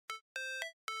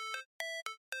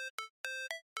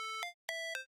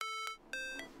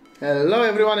Hello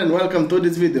everyone and welcome to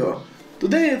this video.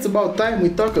 Today it's about time we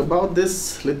talk about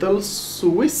this little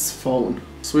Swiss phone.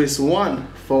 Swiss One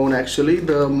phone actually.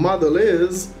 The model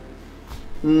is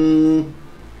Snow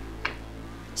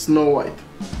White.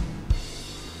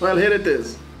 Well, here it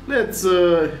is. Let's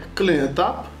clean it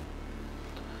up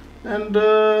and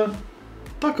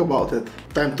talk about it.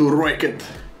 Time to wreck it.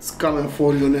 It's coming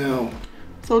for you now.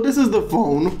 So this is the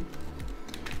phone.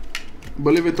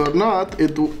 Believe it or not,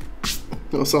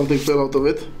 something fell out of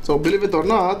it. So believe it or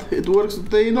not, it works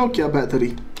with a Nokia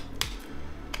battery.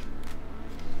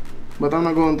 But I'm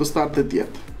not going to start it yet.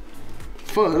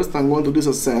 First, I'm going to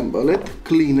disassemble it,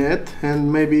 clean it,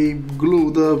 and maybe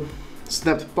glue the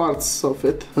snapped parts of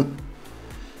it.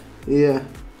 Yeah.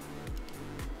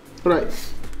 Right.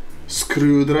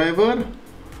 Screwdriver.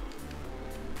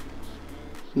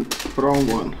 Wrong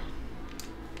one.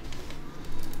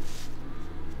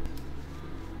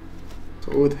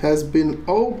 So it has been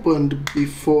opened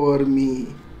before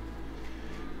me.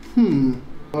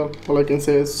 Well, all I can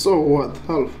say is, so what?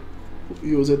 I'll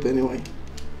use it anyway.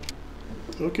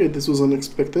 Okay, this was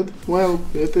unexpected. Well,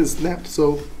 it is snapped,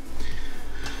 so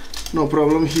no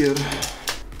problem here.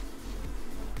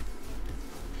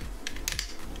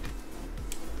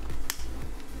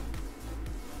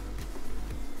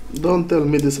 Don't tell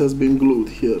me this has been glued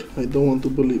here. I don't want to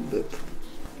believe that.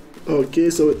 Okay,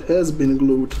 so it has been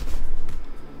glued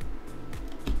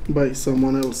by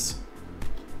someone else.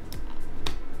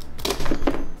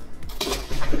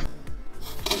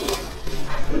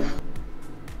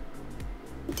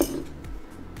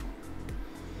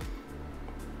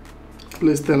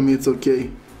 Please tell me it's okay.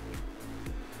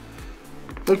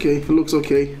 Okay, it looks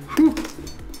okay. Whew.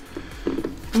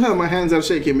 Well, my hands are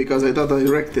shaking because I thought I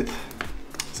wrecked it.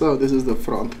 So this is the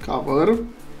front cover.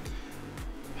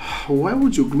 Why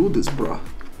would you glue this, bruh?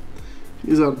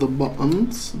 These are the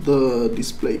buttons, the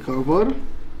display cover.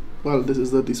 Well, this is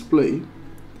the display.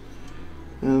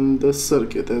 And the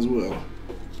circuit as well.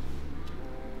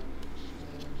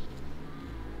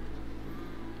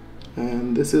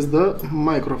 And this is the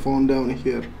microphone down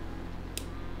here,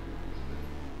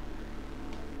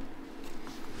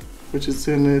 which is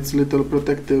in its little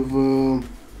protective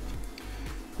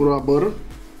rubber.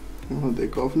 I'll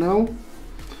take off now.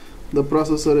 The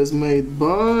processor is made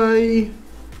by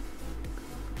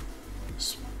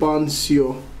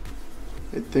Spancio.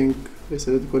 I think I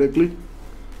said it correctly.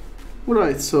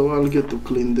 Right, so I'll get to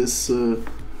clean this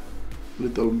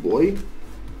little boy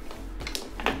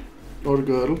or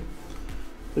girl.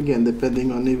 Again,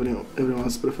 depending on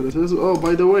everyone's preferences. Oh,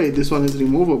 by the way, this one is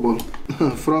removable.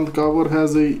 Front cover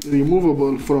has a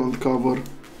removable front cover.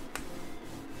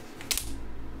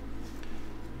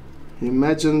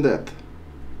 Imagine that.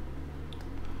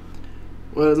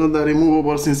 Well, it's not that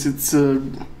removable since it's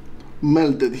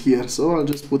melted here, so I'll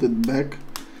just put it back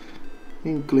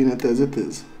and clean it as it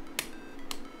is.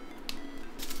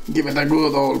 Give it a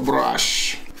good old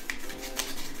brush.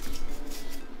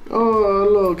 Oh,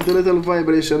 look, the little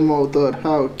vibration motor,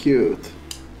 how cute.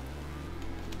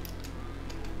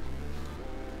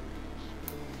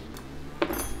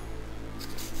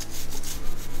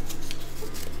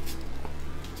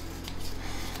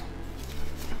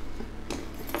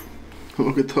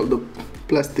 Look at all the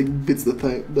plastic bits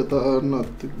that are not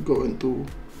going to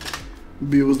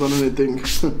be used on anything.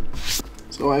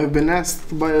 So I have been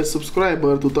asked by a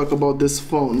subscriber to talk about this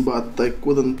phone, but I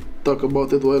couldn't talk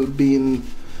about it while being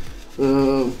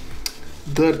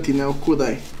dirty now, could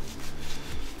I?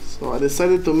 So I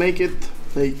decided to make it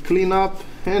a cleanup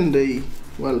and a,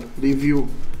 well, review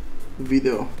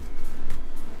video.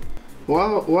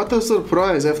 Wow, what a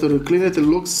surprise! After you clean it, it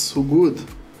looks so good.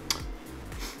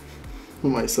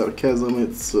 My sarcasm,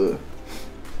 it's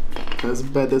as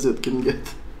bad as it can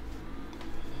get.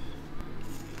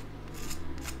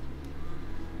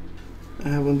 I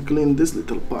haven't cleaned this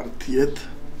little part yet,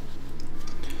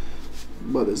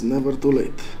 but it's never too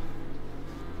late.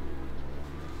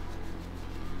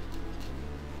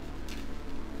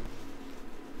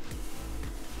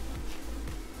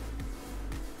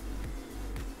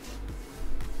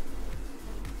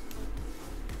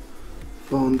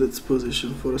 Found its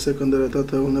position. For a second there I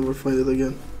thought I will never find it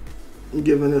again.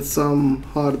 Giving it some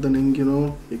hardening, you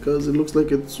know, because it looks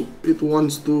like it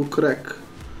wants to crack.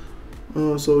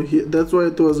 So that's why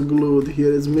it was glued.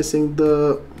 Here it's missing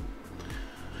the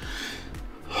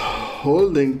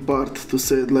holding part, to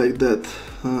say it like that.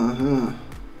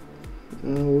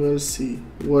 We'll see.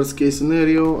 Worst case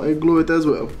scenario, I glue it as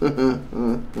well.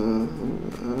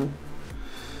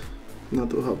 Not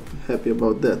too happy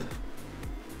about that.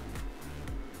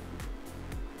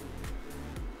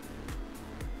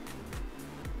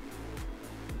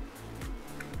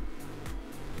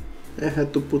 I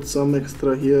had to put some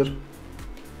extra here.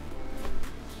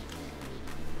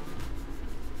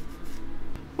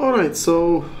 Alright,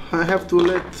 so I have to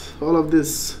let all of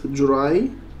this dry,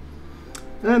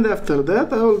 and after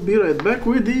that I will be right back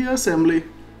with the assembly.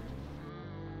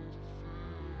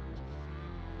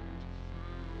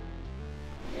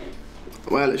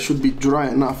 Well, it should be dry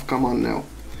enough, come on now.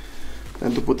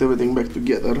 And to put everything back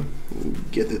together,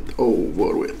 get it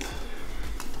over with.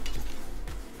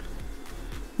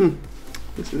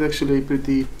 This is actually a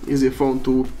pretty easy phone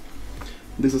to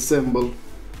disassemble.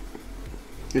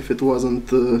 If it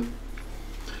wasn't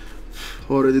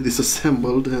already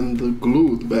disassembled and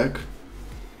glued back,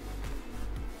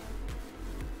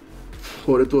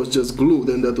 or it was just glued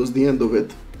and that was the end of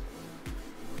it,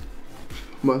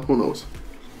 but who knows.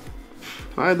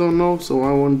 I don't know, so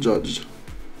I won't judge.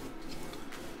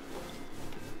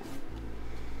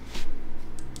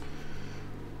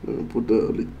 Put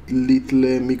the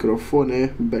little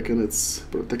microphone back in its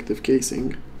protective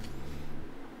casing.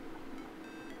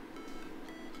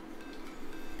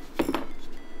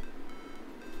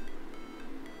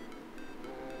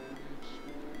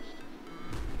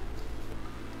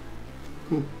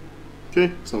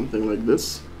 Okay, something like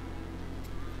this.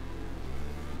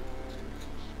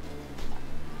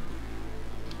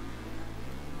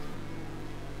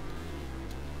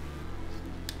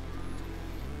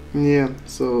 Yeah,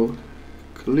 so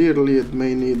clearly it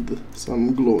may need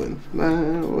some gluing.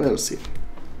 We'll see.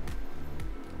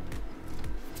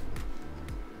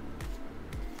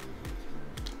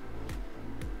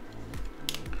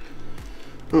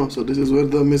 Oh, so this is where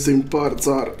the missing parts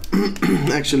are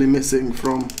actually missing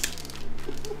from.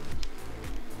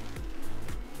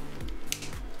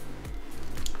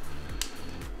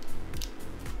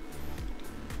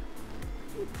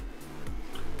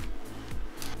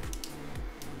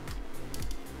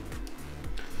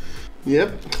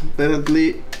 Yep,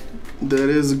 apparently there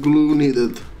is glue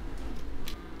needed.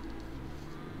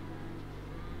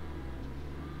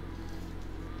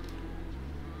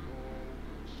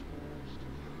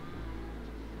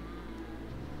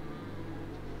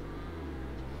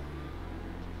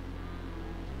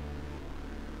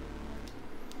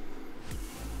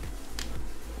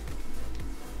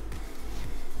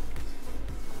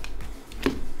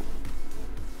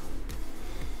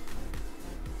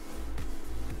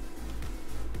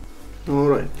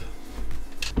 Alright.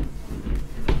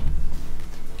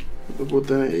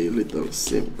 Put a little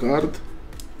SIM card.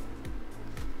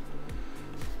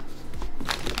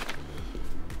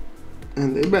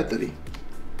 And a battery.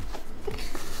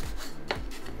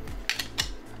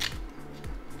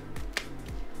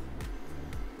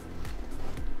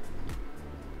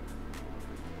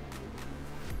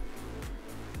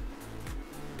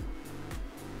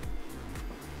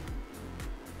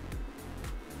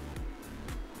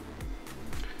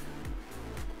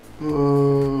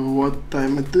 What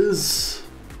time it is?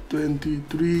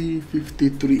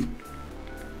 23:53.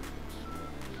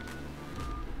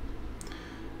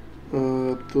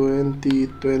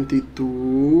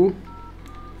 2022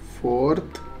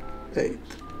 4th 8.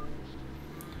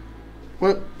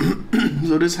 Well,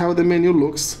 so this is how the menu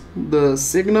looks. The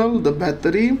signal, the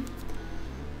battery.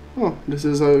 Oh, this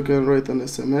is how you can write an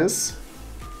SMS.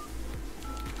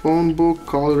 Phone book,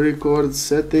 call record,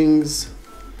 settings.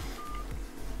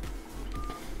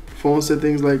 Phone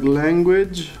settings like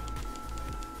language.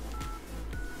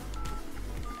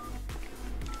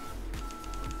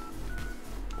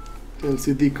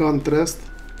 LCD contrast.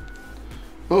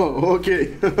 Oh,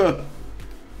 okay.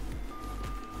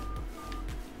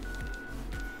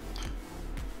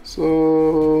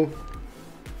 So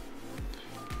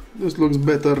this looks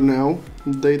better now.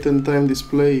 Date and time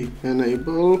display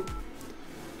enable.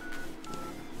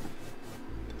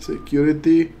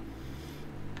 Security.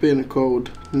 Pin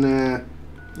code, nah.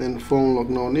 And phone lock,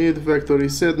 no need. Factory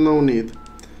set, no need.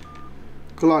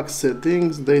 Clock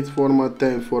settings, date format,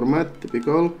 time format,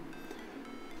 typical.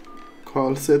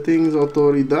 Call settings,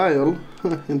 auto redial,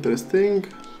 interesting.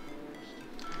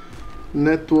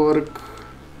 Network,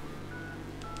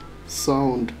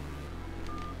 sound.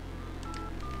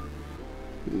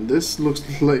 This looks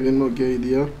like a Nokia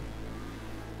idea.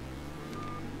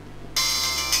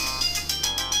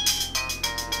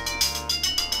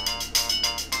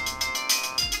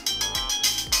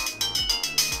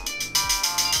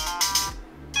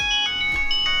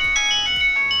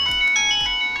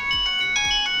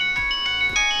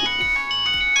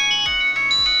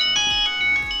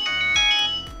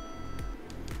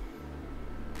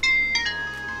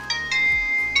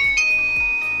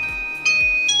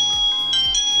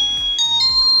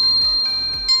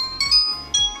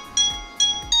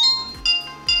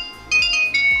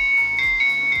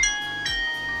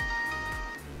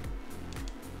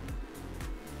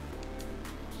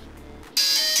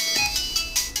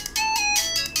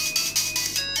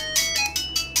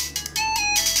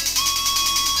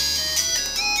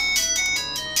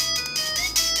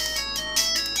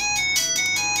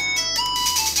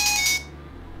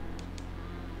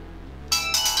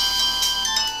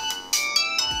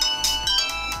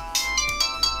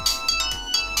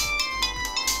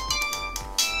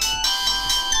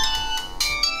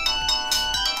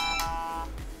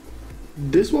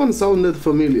 This one sounded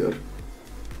familiar.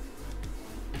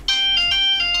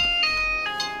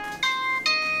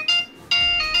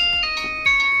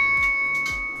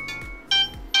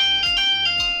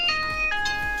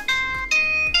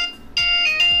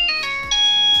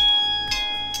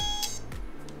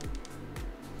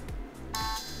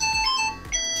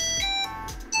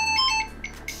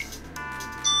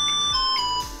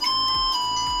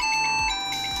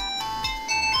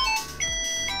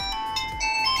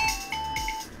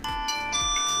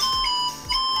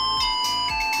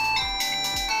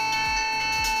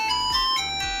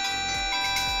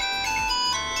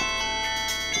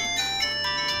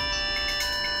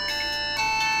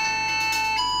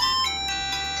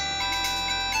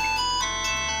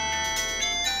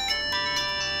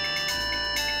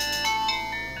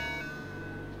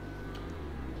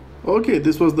 Okay,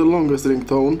 this was the longest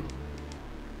ringtone.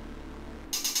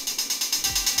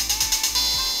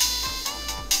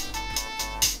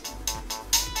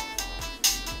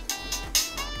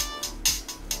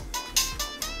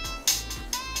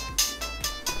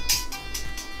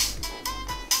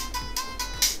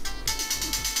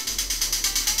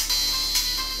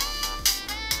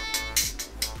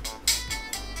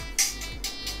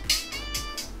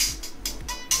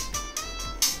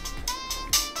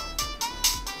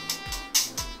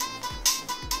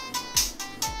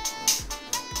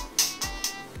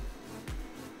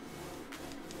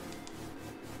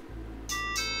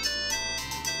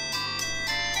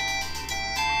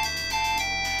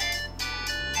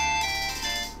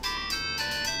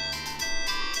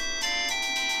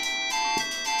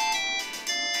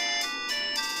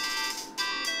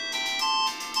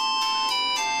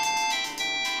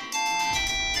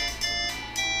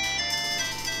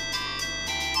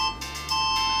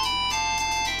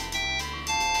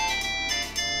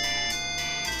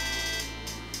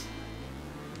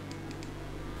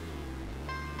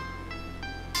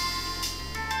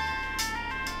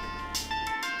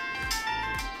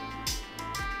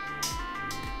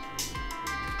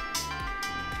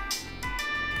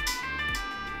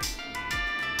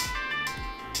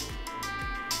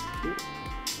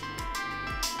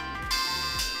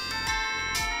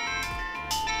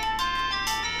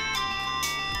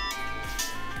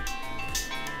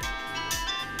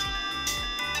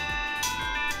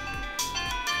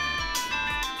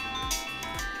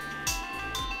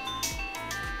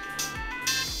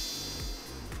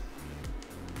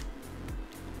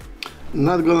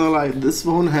 Not gonna lie, this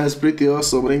phone has pretty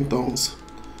awesome ringtones.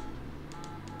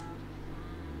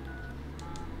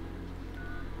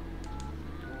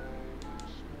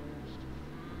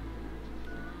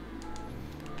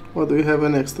 What do we have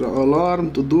an extra?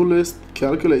 Alarm, to-do list,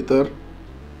 calculator.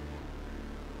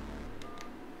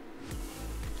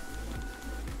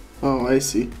 Oh, I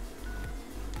see.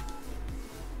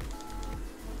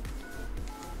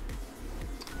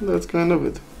 That's kind of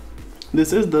it.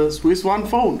 This is the Swiss One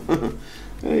phone.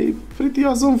 A pretty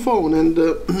awesome phone,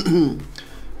 and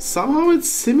somehow it's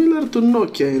similar to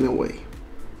Nokia in a way.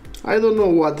 I don't know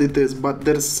what it is, but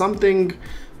there's something,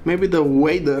 maybe the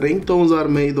way the ringtones are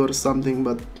made or something,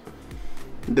 but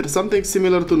there's something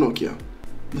similar to Nokia.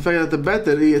 The fact that the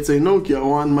battery, it's a Nokia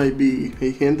one, might be a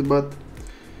hint, but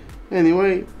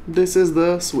anyway, this is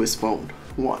the Swiss phone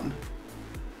one.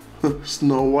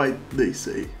 Snow White, they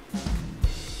say.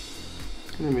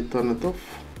 Let me turn it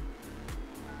off.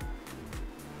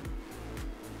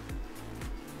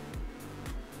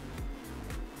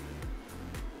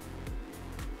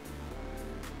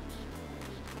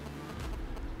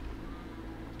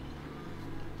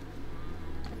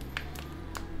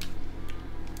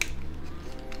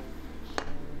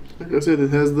 Like I said,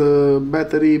 it has the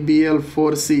battery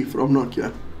BL4C from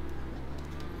Nokia.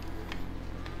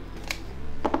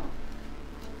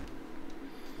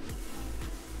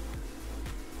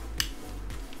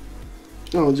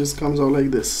 Oh, it just comes out like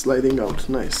this, sliding out,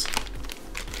 nice.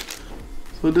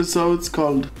 So this is how it's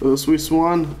called, the Swiss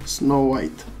One Snow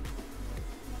White.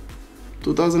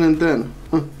 2010,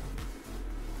 huh.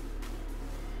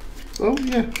 Oh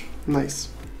yeah, nice.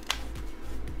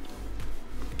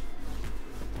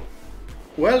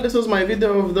 Well, this was my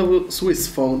video of the Swiss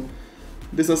phone.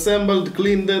 Disassembled,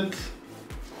 cleaned it,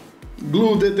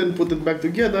 glued it and put it back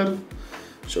together.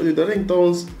 Showed you the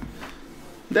ringtones.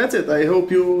 That's it. I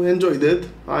hope you enjoyed it.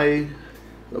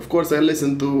 Of course, I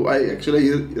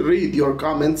actually read your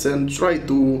comments and try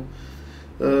to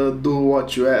do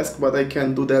what you ask, but I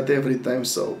can't do that every time,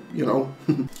 so, you know.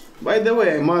 By the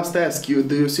way, I must ask you,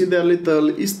 do you see that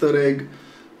little Easter egg?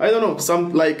 I don't know,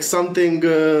 something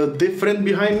different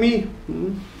behind me?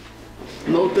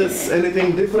 Notice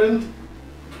anything different?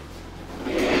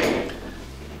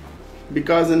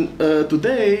 because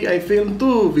today I filmed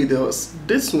two videos,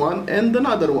 this one and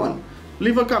another one.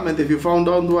 Leave a comment if you found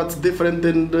out what's different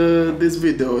in this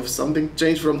video, if something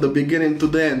changed from the beginning to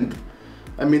the end.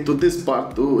 I mean to this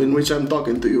part in which I'm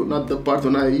talking to you, not the part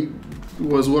when I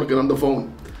was working on the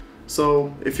phone.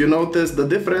 So if you notice the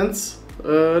difference,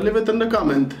 leave it in the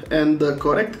comment, and the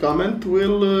correct comment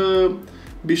will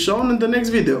be shown in the next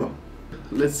video.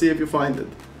 Let's see if you find it.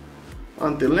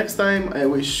 Until next time, I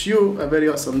wish you a very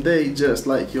awesome day, just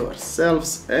like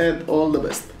yourselves, and all the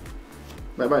best.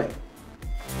 Bye bye.